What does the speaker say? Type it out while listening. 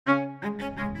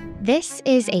This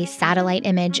is a satellite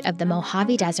image of the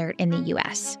Mojave Desert in the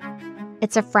U.S.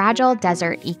 It's a fragile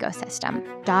desert ecosystem,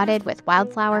 dotted with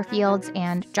wildflower fields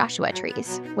and Joshua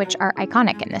trees, which are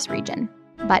iconic in this region.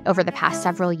 But over the past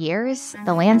several years,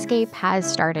 the landscape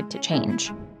has started to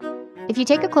change. If you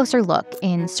take a closer look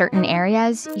in certain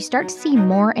areas, you start to see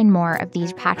more and more of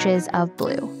these patches of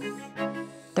blue.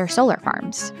 They're solar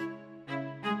farms.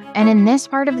 And in this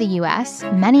part of the U.S.,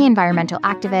 many environmental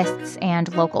activists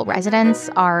and local residents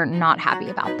are not happy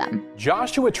about them.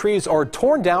 Joshua trees are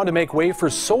torn down to make way for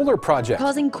solar projects,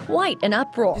 causing quite an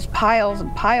uproar. There's piles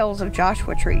and piles of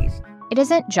Joshua trees. It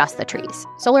isn't just the trees.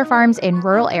 Solar farms in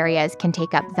rural areas can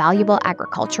take up valuable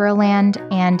agricultural land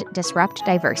and disrupt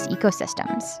diverse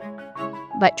ecosystems.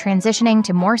 But transitioning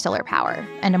to more solar power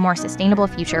and a more sustainable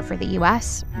future for the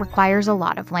U.S. requires a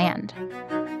lot of land.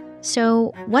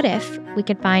 So what if we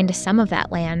could find some of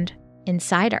that land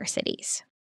inside our cities?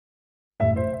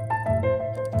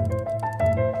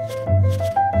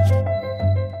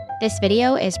 This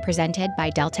video is presented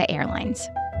by Delta Airlines.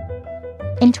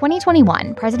 In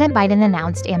 2021, President Biden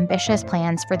announced ambitious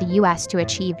plans for the U.S. to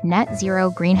achieve net zero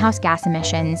greenhouse gas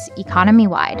emissions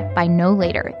economy-wide by no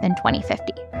later than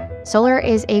 2050. Solar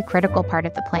is a critical part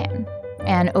of the plan.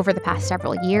 And over the past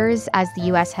several years, as the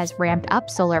U.S. has ramped up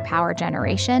solar power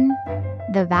generation,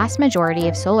 the vast majority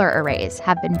of solar arrays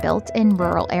have been built in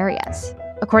rural areas.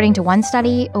 According to one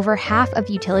study, over half of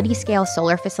utility-scale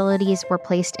solar facilities were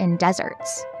placed in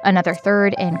deserts, another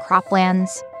third in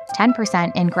croplands,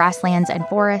 10% in grasslands and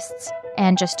forests,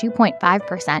 and just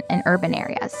 2.5% in urban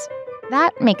areas.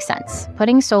 That makes sense.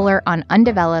 Putting solar on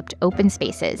undeveloped open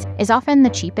spaces is often the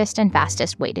cheapest and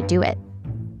fastest way to do it.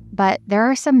 But there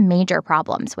are some major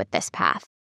problems with this path.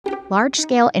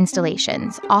 Large-scale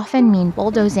installations often mean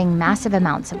bulldozing massive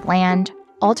amounts of land,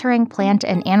 altering plant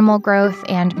and animal growth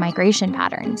and migration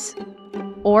patterns.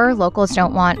 Or locals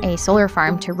don't want a solar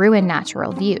farm to ruin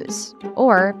natural views,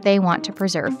 or they want to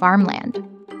preserve farmland.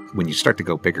 When you start to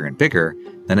go bigger and bigger,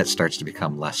 then it starts to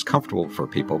become less comfortable for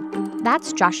people.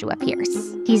 That's Joshua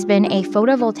Pierce. He's been a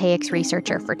photovoltaics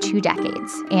researcher for 2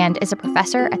 decades and is a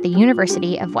professor at the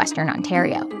University of Western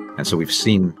Ontario. And so we've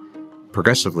seen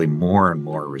progressively more and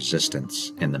more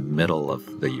resistance in the middle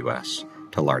of the U.S.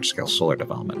 to large-scale solar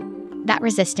development. That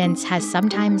resistance has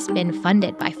sometimes been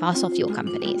funded by fossil fuel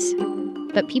companies.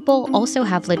 But people also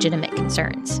have legitimate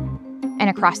concerns. And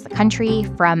across the country,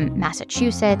 from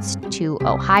Massachusetts to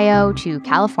Ohio to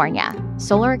California,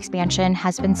 solar expansion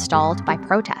has been stalled by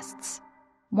protests.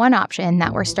 One option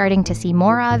that we're starting to see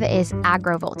more of is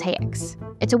agrovoltaics.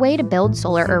 It's a way to build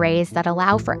solar arrays that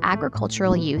allow for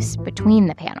agricultural use between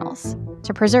the panels,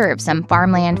 to preserve some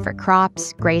farmland for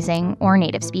crops, grazing, or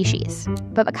native species.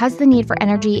 But because the need for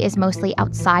energy is mostly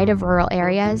outside of rural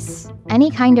areas,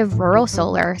 any kind of rural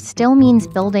solar still means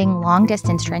building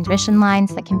long-distance transmission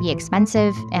lines that can be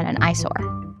expensive and an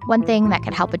eyesore. One thing that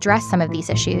could help address some of these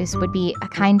issues would be a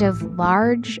kind of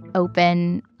large,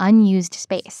 open, unused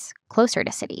space closer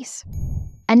to cities.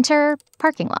 Enter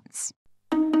parking lots.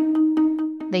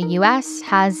 The U.S.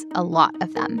 has a lot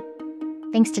of them.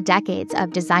 Thanks to decades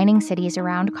of designing cities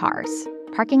around cars,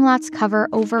 parking lots cover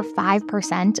over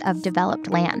 5% of developed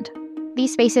land.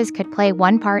 These spaces could play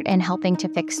one part in helping to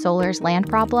fix solar's land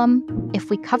problem if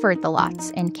we covered the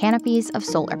lots in canopies of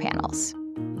solar panels.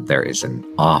 There is an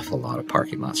awful lot of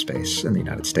parking lot space in the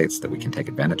United States that we can take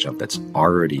advantage of that's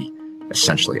already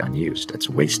essentially unused. It's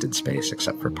wasted space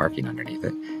except for parking underneath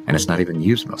it, and it's not even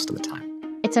used most of the time.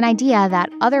 It's an idea that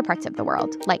other parts of the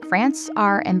world, like France,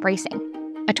 are embracing.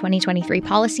 A 2023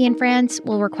 policy in France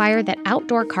will require that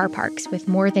outdoor car parks with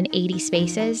more than 80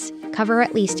 spaces cover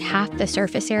at least half the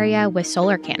surface area with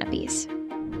solar canopies.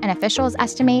 And officials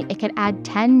estimate it could add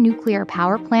 10 nuclear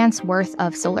power plants worth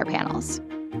of solar panels.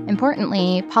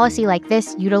 Importantly, policy like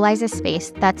this utilizes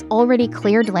space that's already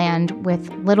cleared land with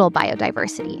little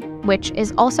biodiversity, which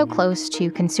is also close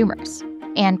to consumers.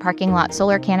 And parking lot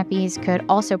solar canopies could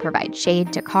also provide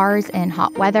shade to cars in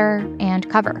hot weather and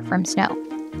cover from snow.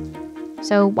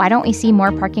 So why don't we see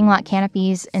more parking lot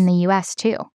canopies in the U.S.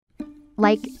 too?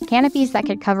 Like canopies that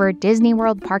could cover Disney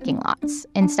World parking lots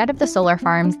instead of the solar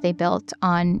farms they built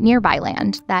on nearby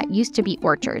land that used to be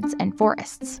orchards and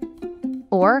forests.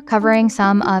 Or covering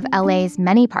some of LA's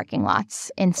many parking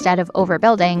lots instead of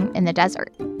overbuilding in the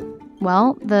desert.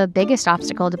 Well, the biggest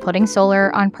obstacle to putting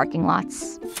solar on parking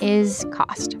lots is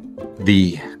cost.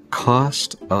 The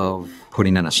cost of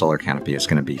putting in a solar canopy is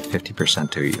going to be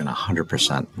 50% to even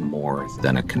 100% more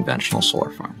than a conventional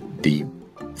solar farm. The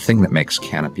thing that makes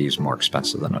canopies more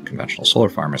expensive than a conventional solar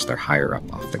farm is they're higher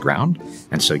up off the ground,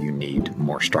 and so you need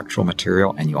more structural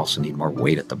material, and you also need more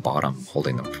weight at the bottom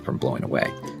holding them from blowing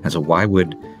away. And so why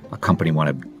would a company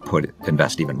want to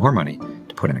invest even more money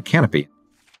to put in a canopy?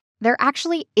 There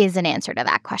actually is an answer to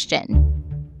that question.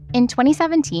 In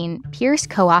 2017, Pierce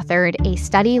co-authored a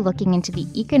study looking into the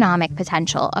economic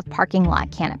potential of parking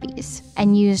lot canopies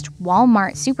and used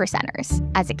Walmart supercenters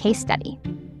as a case study.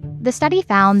 The study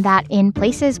found that in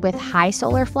places with high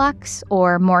solar flux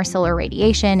or more solar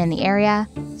radiation in the area,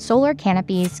 solar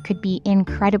canopies could be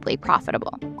incredibly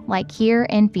profitable, like here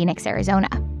in Phoenix, Arizona.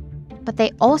 But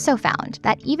they also found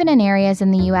that even in areas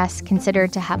in the U.S.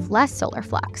 considered to have less solar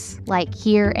flux, like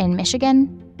here in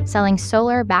Michigan, selling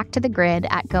solar back to the grid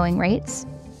at going rates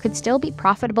could still be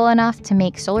profitable enough to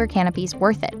make solar canopies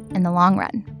worth it in the long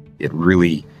run. It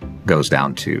really goes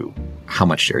down to how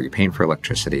much are you paying for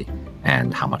electricity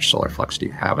and how much solar flux do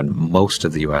you have. And most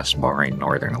of the U.S., barring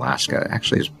northern Alaska,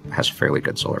 actually has fairly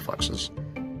good solar fluxes.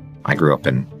 I grew up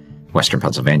in western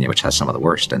Pennsylvania, which has some of the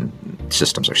worst, and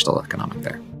systems are still economic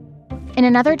there. In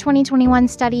another 2021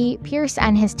 study, Pierce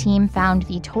and his team found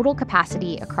the total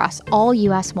capacity across all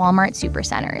U.S. Walmart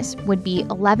supercenters would be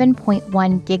 11.1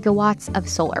 gigawatts of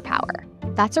solar power.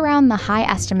 That's around the high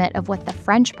estimate of what the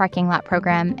French parking lot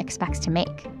program expects to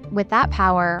make. With that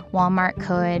power, Walmart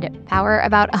could power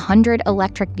about 100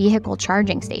 electric vehicle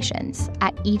charging stations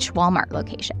at each Walmart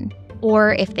location.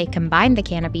 Or if they combined the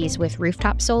canopies with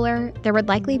rooftop solar, there would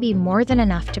likely be more than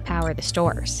enough to power the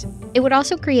stores. It would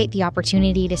also create the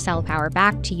opportunity to sell power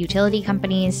back to utility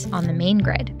companies on the main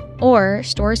grid. Or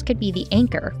stores could be the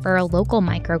anchor for a local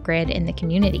microgrid in the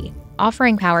community,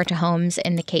 offering power to homes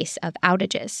in the case of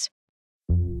outages.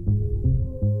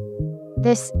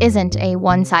 This isn't a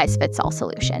one-size-fits-all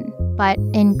solution, but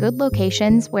in good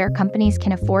locations where companies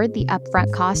can afford the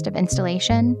upfront cost of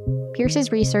installation,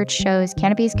 Pierce's research shows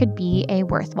canopies could be a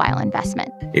worthwhile investment.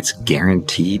 It's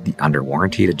guaranteed under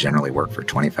warranty to generally work for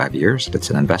 25 years. It's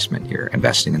an investment. You're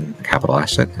investing in a capital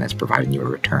asset, and it's providing you a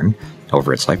return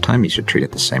over its lifetime. You should treat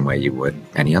it the same way you would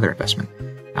any other investment.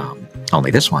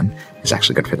 Only this one is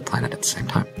actually good for the planet at the same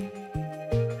time.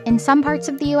 In some parts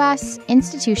of the U.S.,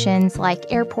 institutions like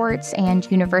airports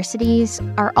and universities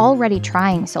are already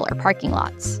trying solar parking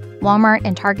lots. Walmart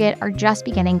and Target are just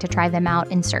beginning to try them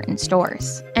out in certain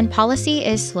stores. And policy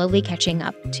is slowly catching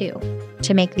up, too,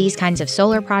 to make these kinds of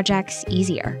solar projects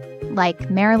easier, like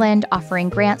Maryland offering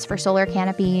grants for solar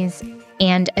canopies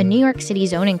and a New York City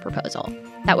zoning proposal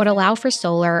that would allow for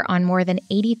solar on more than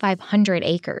 8,500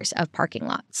 acres of parking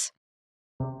lots.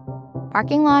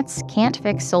 Parking lots can't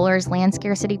fix solar's land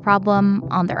scarcity problem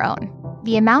on their own.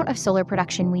 The amount of solar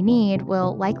production we need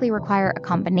will likely require a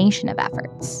combination of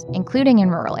efforts, including in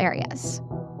rural areas.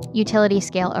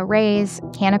 Utility-scale arrays,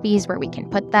 canopies where we can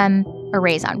put them,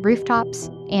 arrays on rooftops,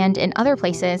 and in other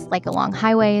places like along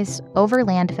highways, over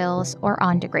landfills, or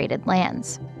on degraded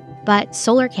lands. But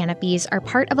solar canopies are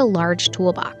part of a large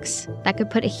toolbox that could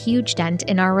put a huge dent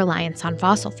in our reliance on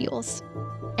fossil fuels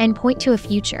and point to a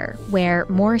future where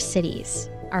more cities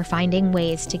are finding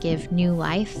ways to give new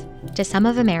life to some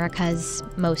of America's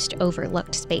most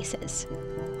overlooked spaces.